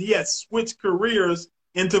happened, he had switched careers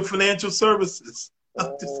into financial services.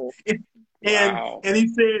 And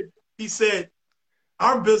he said,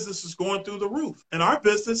 our business is going through the roof. And our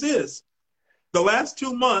business is. The last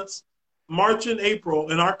 2 months, March and April,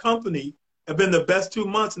 in our company have been the best 2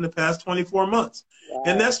 months in the past 24 months. Wow.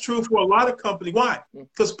 And that's true for a lot of companies. Why?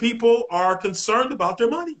 Because people are concerned about their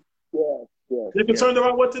money. Yes. They're concerned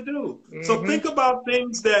about what to do. So Mm-hmm. think about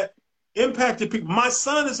things that impacted people. My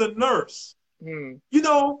son is a nurse. Mm. You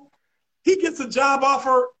know, he gets a job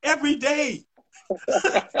offer every day.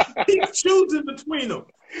 He's choosing between them.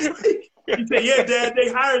 He said, yeah, Dad,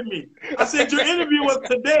 they hired me. I said, your interview was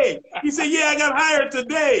today. He said, yeah, I got hired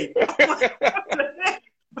today.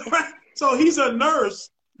 So he's a nurse.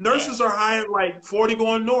 Nurses are hired like 40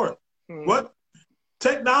 going north. Mm. What?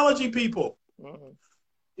 Technology people. Mm.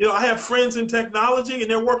 You know, I have friends in technology and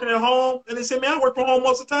they're working at home and they say, man, I work from home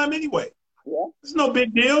most of the time anyway. Yeah. It's no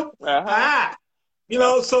big deal. Uh-huh. You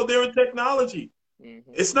know, so they're in technology.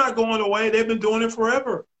 Mm-hmm. It's not going away. They've been doing it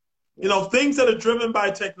forever. You know, things that are driven by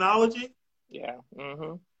technology Yeah.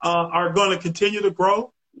 Mm-hmm. are going to continue to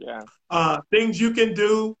grow. Yeah. Things you can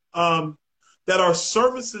do that are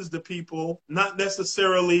services to people, not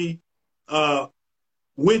necessarily widgets.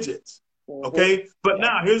 Mm-hmm. Okay. But Yeah.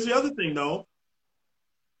 now here's the other thing, though.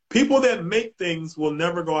 People that make things will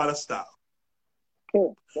never go out of style.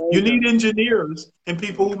 Cool. You need engineers and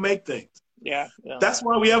people who make things. Yeah. Yeah. That's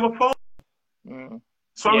why we have a phone. Mm.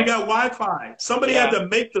 That's why we Yeah. got Wi-Fi. Somebody Yeah. had to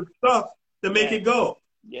make the stuff to make Yeah. it go.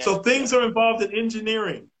 Yeah. So things are involved in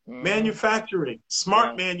engineering, Mm. manufacturing, smart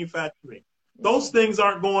Yeah. manufacturing. Those things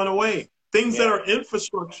aren't going away. Things that Yeah. are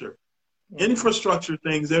infrastructure, Mm. infrastructure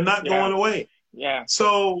things, they're not Yeah. going away. Yeah.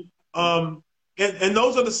 So, and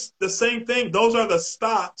those are the same thing. Those are the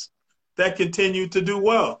stocks that continue to do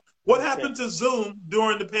well. What happened to Zoom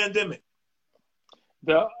during the pandemic?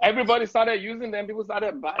 Everybody started using them. People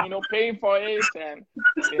started, paying for it, and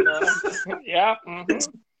yeah. Mm-hmm.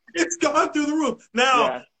 It's gone through the roof. Now,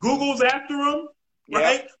 Yeah. Google's after them, Yeah.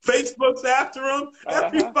 right? Facebook's after them.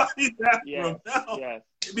 Everybody's after Yes. them now. Yes.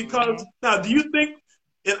 Because now, do you think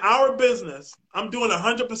in our business, I'm doing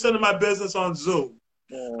 100% of my business on Zoom.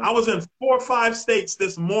 Mm-hmm. I was in 4 or 5 states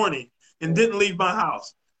this morning and didn't leave my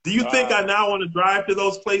house. Do you think I now want to drive to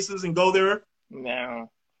those places and go there? No.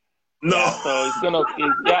 No. Yeah, so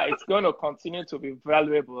it's gonna continue to be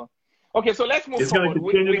valuable. Okay, so let's move It's forward. going to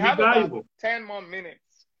continue We to be have valuable. about 10 more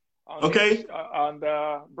minutes on Okay. on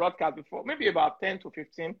the broadcast before, maybe about 10 to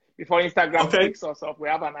 15 before Instagram picks us up. We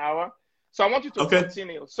have an hour. So I want you to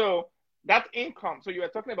continue. So that income, so you were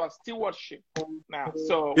talking about stewardship now.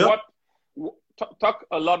 So talk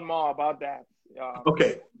a lot more about that.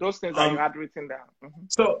 Those things that you had written down.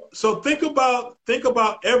 Mm-hmm. So think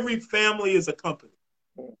about every family as a company.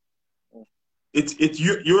 It's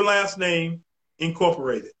your last name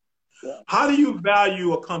incorporated. Yeah. How do you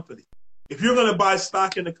value a company? If you're going to buy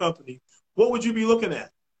stock in the company, what would you be looking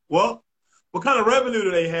at? Well, what kind of revenue do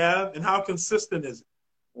they have and how consistent is it?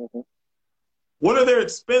 Mm-hmm. What are their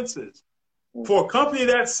expenses? Mm-hmm. For a company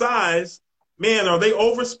that size, man, are they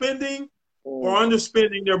overspending or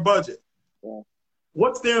underspending their budget? Yeah.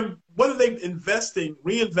 What are they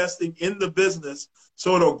reinvesting in the business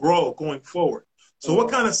so it'll grow going forward? So what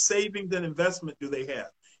kind of savings and investment do they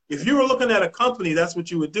have? If you were looking at a company, that's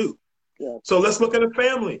what you would do. Yeah. So let's look at a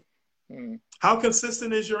family. Mm. How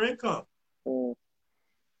consistent is your income? Mm.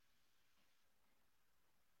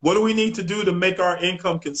 What do we need to do to make our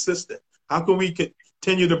income consistent? How can we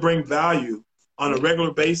continue to bring value on a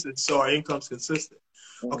regular basis so our income's consistent?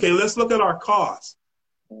 Okay, let's look at our costs.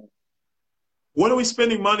 What are we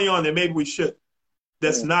spending money on that maybe we should?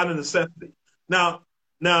 That's not a necessity. Now,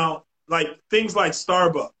 like things like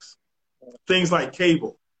Starbucks, things like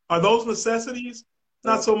cable, are those necessities?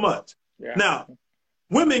 Not so much. Yeah. Now,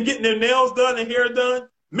 women getting their nails done and hair done,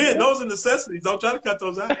 men, those are necessities. Don't try to cut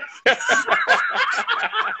those out.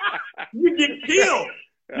 You get killed.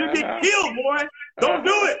 You get killed, boy. Don't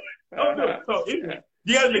do it. Don't do it. So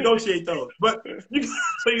you got to negotiate those. But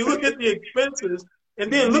so you look at the expenses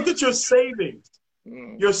and then look at your savings.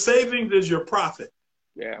 Your savings is your profit.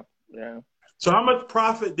 Yeah. Yeah. So how much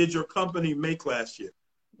profit did your company make last year?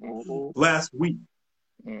 Last week?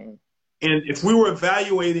 And if we were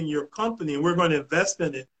evaluating your company and we're going to invest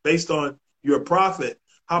in it based on your profit,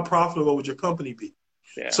 how profitable would your company be?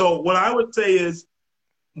 Yeah. So what I would say is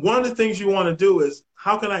one of the things you want to do is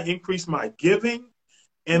how can I increase my giving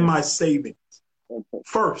and my savings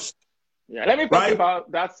first? Yeah. Let me talk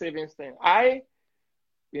about that savings thing.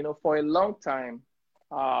 For a long time,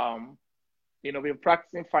 been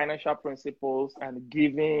practicing financial principles and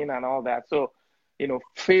giving and all that. So,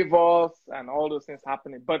 favors and all those things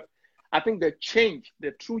happening. But I think the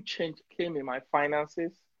true change came in my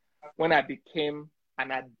finances when I became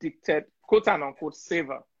an addicted, quote and unquote,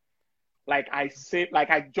 saver. Like I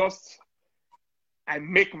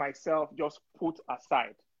make myself just put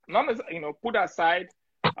aside. Not as, put aside,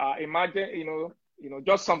 imagine,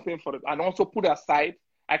 just something and also put aside.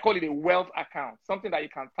 I call it a wealth account, something that you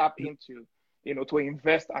can tap into, to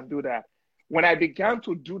invest and do that. when I began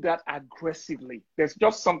to do that aggressively, there's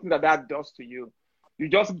just something that does to you. You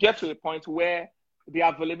just get to a point where the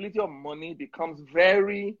availability of money becomes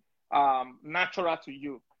very natural to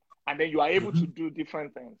you. And then you are able to do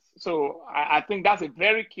different things. So I think that's a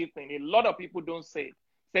very key thing. A lot of people don't save.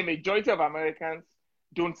 The majority of Americans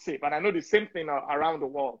don't save. And I know the same thing around the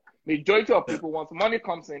world. Majority of people, once money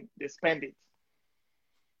comes in, they spend it.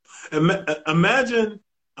 Imagine,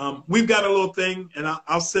 we've got a little thing, and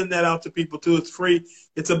I'll send that out to people too. It's free.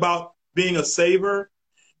 It's about being a saver.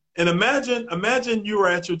 And imagine you were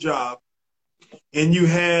at your job and you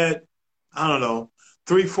had, I don't know,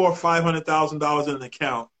 $300,000, $400,000, $500,000 in an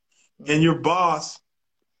account, and your boss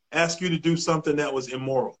asked you to do something that was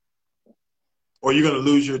immoral, or you're going to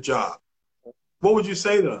lose your job. What would you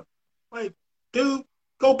say to them? Like, dude,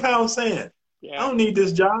 go pound sand. Yeah. I don't need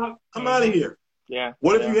this job. I'm out of here. Yeah.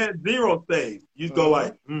 What if you had zero saved? You'd go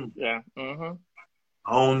like, yeah. I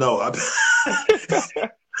don't know.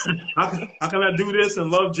 How can I do this and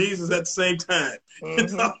love Jesus at the same time?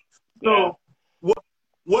 So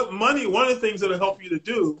what money, one of the things that'll help you to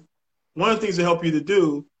do,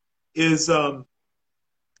 is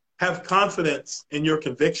have confidence in your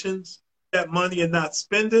convictions, that money and not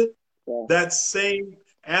spend it. Yeah. That same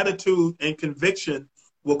attitude and conviction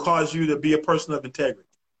will cause you to be a person of integrity.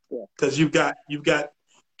 Because you've got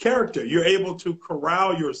character. You're able to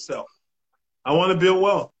corral yourself. I want to build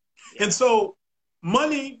wealth. Yeah. And so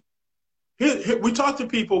money, here, we talk to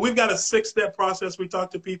people. We've got a 6-step process. We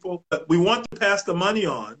talk to people. We want to pass the money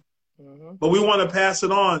on, but we want to pass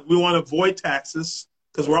it on. We want to avoid taxes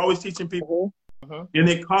because we're always teaching people and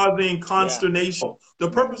it causing consternation. Yeah.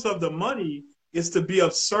 The purpose of the money is to be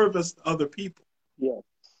of service to other people. Yes.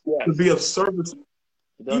 To be of service.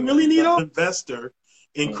 You really need an investor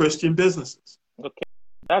in Christian businesses. Okay,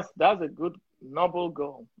 that's a good noble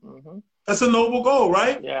goal. That's a noble goal,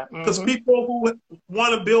 right? Yeah. Because people who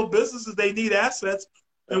want to build businesses, they need assets,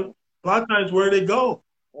 and a lot of times where they go.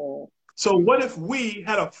 So what if we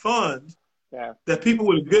had a fund that people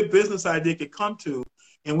with a good business idea could come to,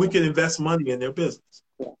 and we could invest money in their business?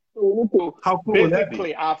 How cool would that be?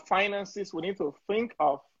 Basically, our finances, we need to think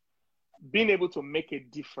of being able to make a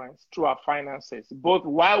difference through our finances, both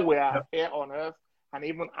while we are here on earth and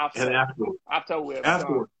even after we're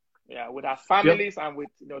gone. Yeah, with our families and with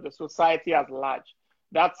the society at large.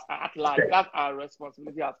 That's our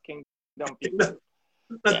responsibility as kingdom people.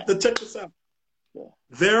 Check this out. Yeah.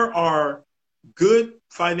 There are good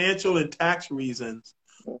financial and tax reasons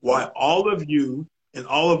why all of you and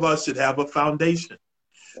all of us should have a foundation.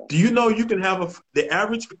 Do you know you can have the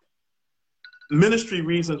average ministry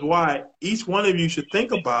reasons why each one of you should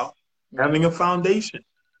think about having a foundation?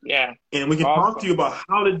 Yeah. And we can talk to you about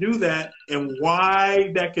how to do that and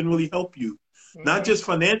why that can really help you. Not just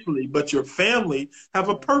financially, but your family have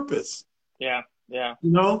a purpose. Yeah. Yeah.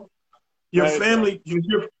 You know, your family,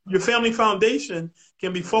 your family foundation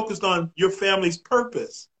can be focused on your family's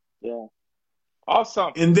purpose. Yeah.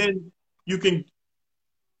 Awesome. And then you can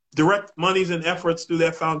direct monies and efforts through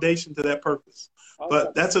that foundation to that purpose. Awesome.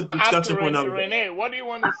 But that's a discussion for another day.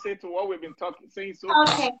 Renee, saying to what we've been saying so far?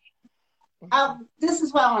 Okay. This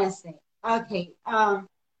is what I want to say. Okay.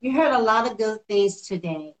 You heard a lot of good things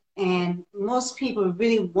today, and most people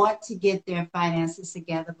really want to get their finances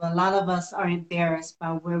together, but a lot of us are embarrassed by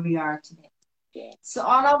where we are today. Yeah. So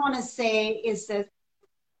all I want to say is that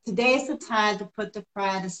today is the time to put the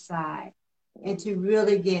pride aside and to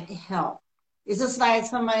really get help. It's just like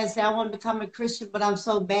somebody say, I want to become a Christian, but I'm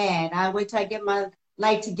so bad. I wait till I get my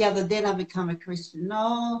life together, then I become a Christian.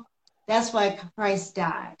 No, that's why Christ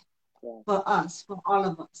died. For us, for all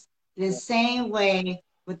of us. In the same way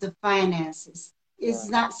with the finances. It's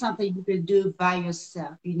not something you can do by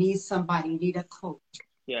yourself. You need somebody, you need a coach.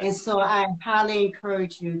 Yeah. And so I highly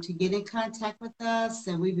encourage you to get in contact with us,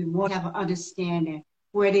 and we will more have an understanding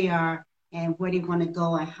where they are and where they want to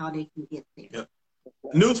go and how they can get there. Yep.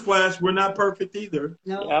 Newsflash, we're not perfect either.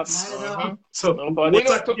 No, not at all. So to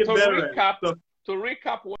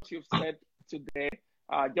recap what you've said today,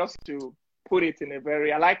 just to put it in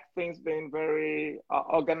I like things being very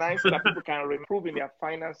organized so that people can improve in their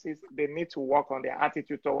finances. They need to work on their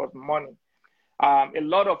attitude towards money. A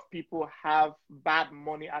lot of people have bad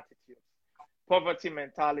money attitudes, poverty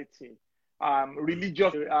mentality,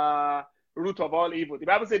 religious root of all evil. The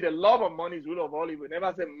Bible says the love of money is the root of all evil. It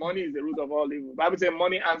never said money is the root of all evil. The Bible says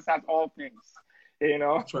money answers all things.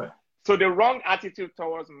 That's right. So the wrong attitude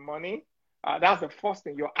towards money, that's the first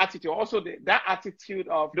thing, your attitude. Also, that attitude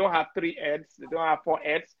of don't have 3 heads, they don't have 4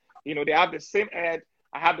 heads. They have the same head.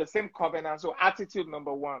 I have the same covenant. So attitude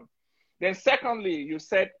number 1. Then secondly, you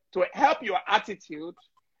said to help your attitude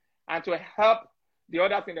and to help the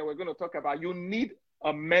other thing that we're going to talk about, you need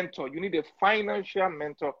a mentor. You need a financial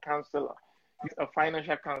mentor counselor. A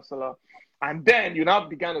financial counselor. And then you now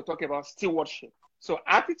began to talk about stewardship. So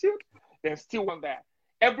attitude, then steward that.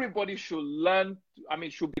 Everybody should learn,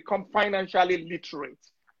 should become financially literate,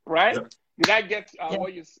 right? Yeah. Did I get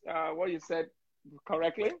what you said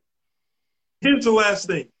correctly? Here's the last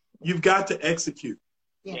thing. You've got to execute.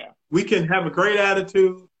 Yeah. We can have a great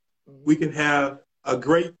attitude. We can have a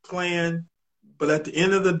great plan. But at the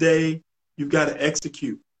end of the day, you've got to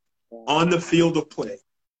execute on the field of play.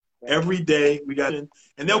 Every day we got in,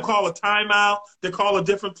 and they'll call a timeout. They'll call a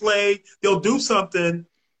different play. They'll do something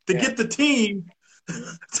to get the team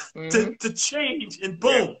to change, and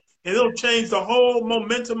boom. And it'll change the whole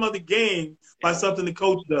momentum of the game by something the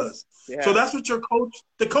coach does. Yeah. So that's what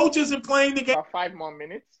the coach isn't playing the game. About 5 more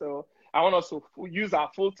minutes. So I want us to use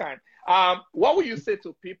our full time. What would you say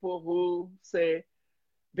to people who say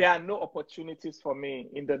there are no opportunities for me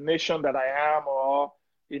in the nation that I am, or,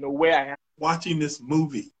 where I am? Watching this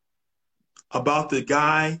movie about the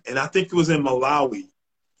guy, and I think it was in Malawi,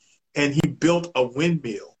 and he built a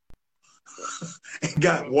windmill and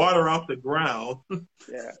got water off the ground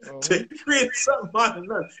to create something out of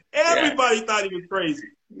nothing. Everybody thought he was crazy.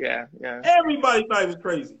 Yeah. Everybody thought he was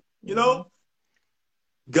crazy.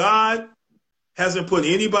 God hasn't put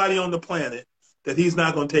anybody on the planet that he's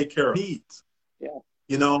not going to take care of needs. Yeah.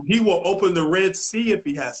 He will open the Red Sea if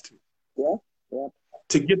he has to. Yeah.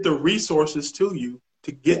 To get the resources to you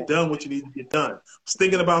to get done what you need to get done. I was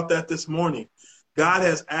thinking about that this morning. God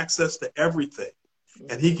has access to everything,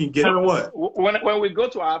 and he can get what? When we go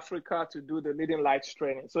to Africa to do the Leading Lights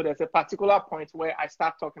training, so there's a particular point where I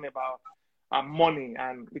start talking about money,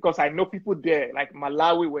 and because I know people there, like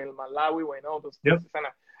Malawi, when all those places.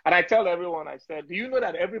 And I tell everyone, I said, do you know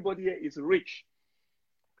that everybody here is rich?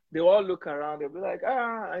 They all look around, they'll be like,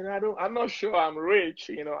 I'm not sure I'm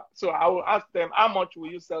rich, So I will ask them, how much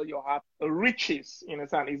will you sell your heart? Riches,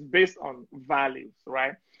 is based on values,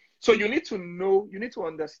 right? So you need to know, you need to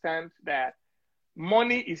understand that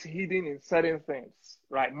money is hidden in certain things,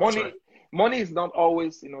 right? Money is not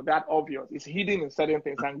always, that obvious. It's hidden in certain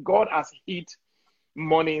things, and God has hid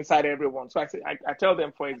money inside everyone. So I tell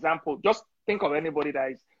them, for example, just think of anybody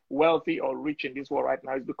that is wealthy or rich in this world right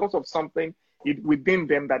now. It's because of something within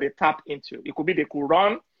them that they tap into. It could be they could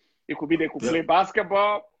run, it could be they could play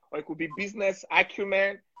basketball, or it could be business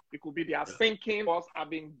acumen, it could be their thinking. Us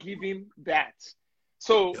have been given that.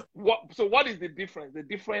 So what is the difference? The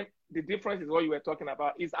difference is what you were talking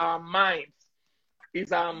about, is our minds.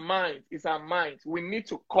 It's our minds. We need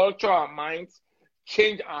to culture our minds,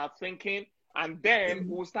 change our thinking, and then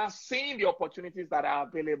we'll start seeing the opportunities that are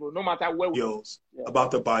available, no matter where we are.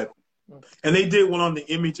 About the Bible. And they did one on the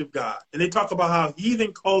image of God. And they talk about how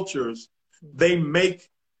heathen cultures, they make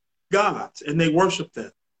gods and they worship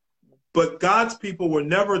them. But God's people were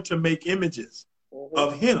never to make images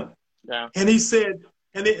of him. Yeah. And he said,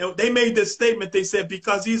 and they made this statement, they said,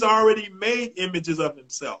 because he's already made images of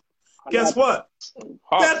himself. Guess what?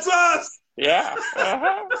 That's us. Yeah.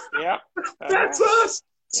 That's us.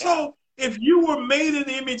 So if you were made in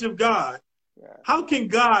the image of God, how can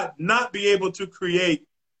God not be able to create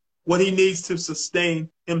what he needs to sustain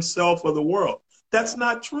himself or the world? That's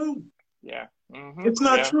not true. Yeah. It's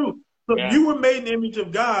not true. So if you were made in the image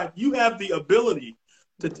of God, you have the ability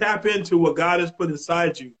to tap into what God has put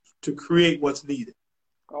inside you to create what's needed.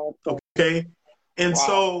 Okay? And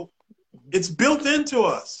so it's built into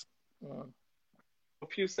us. A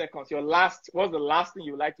few seconds. What's the last thing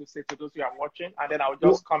you would like to say to those who are watching? And then I'll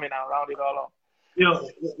just come in and round it all up.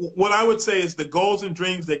 What I would say is the goals and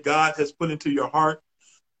dreams that God has put into your heart,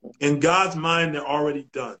 in God's mind, they're already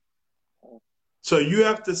done. So you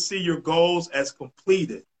have to see your goals as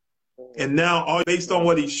completed. And now, all based on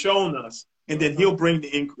what he's shown us, and then he'll bring the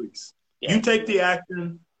increase. Yeah. You take the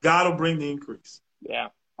action, God will bring the increase. Yeah.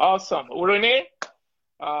 Awesome. Renee,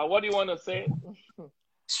 what do you want to say?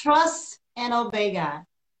 Trust and obey God.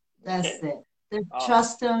 That's it.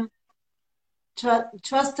 Trust him.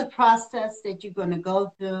 Trust the process that you're going to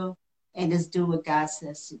go through, and just do what God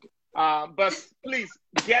says to do. But please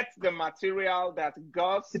get the material that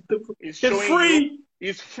Gus is showing. It's free. You.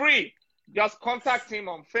 It's free. Just contact him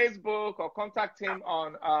on Facebook or contact him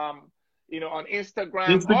on on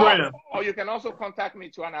Instagram. Or you can also contact me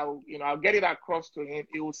too, and I'll get it across to him.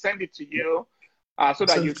 He will send it to you so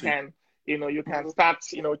that you can start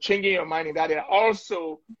changing your mind in that area.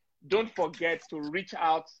 Also, don't forget to reach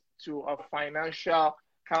out to a financial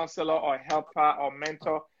counselor or helper or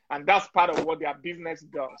mentor, and that's part of what their business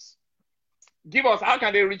does. Give us, how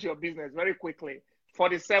can they reach your business very quickly?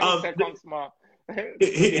 47 seconds more.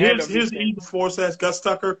 Here's the email for us, Gus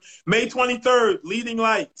Tucker. May 23rd, Leading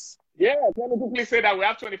Lights. Yeah, let me quickly say that we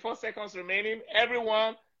have 24 seconds remaining.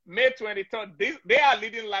 Everyone, May 23rd, they are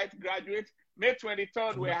Leading Lights graduates. May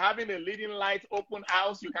 23rd, we're having a Leading Lights open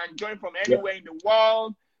house. You can join from anywhere in the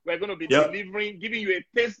world. We're going to be delivering, giving you a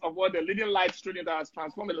taste of what the Leading Lights student that has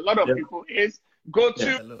transformed a lot of people is. Go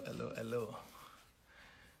to... Hello.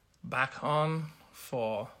 Back on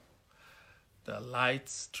for the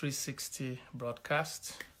Lights 360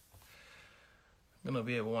 broadcast. Going to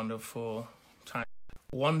be a wonderful time.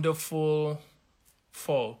 Wonderful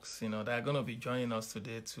folks, that are going to be joining us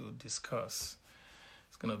today to discuss.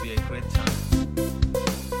 It's going to be a great time.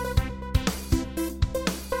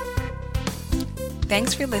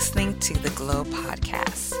 Thanks for listening to the Glow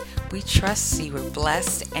Podcast. We trust you were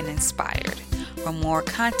blessed and inspired. For more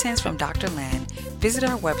contents from Dr. Land, visit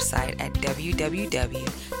our website at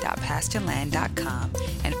www.pastorland.com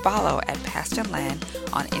and follow at Pastor Land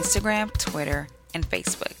on Instagram, Twitter, and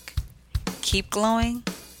Facebook. Keep glowing.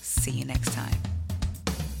 See you next time.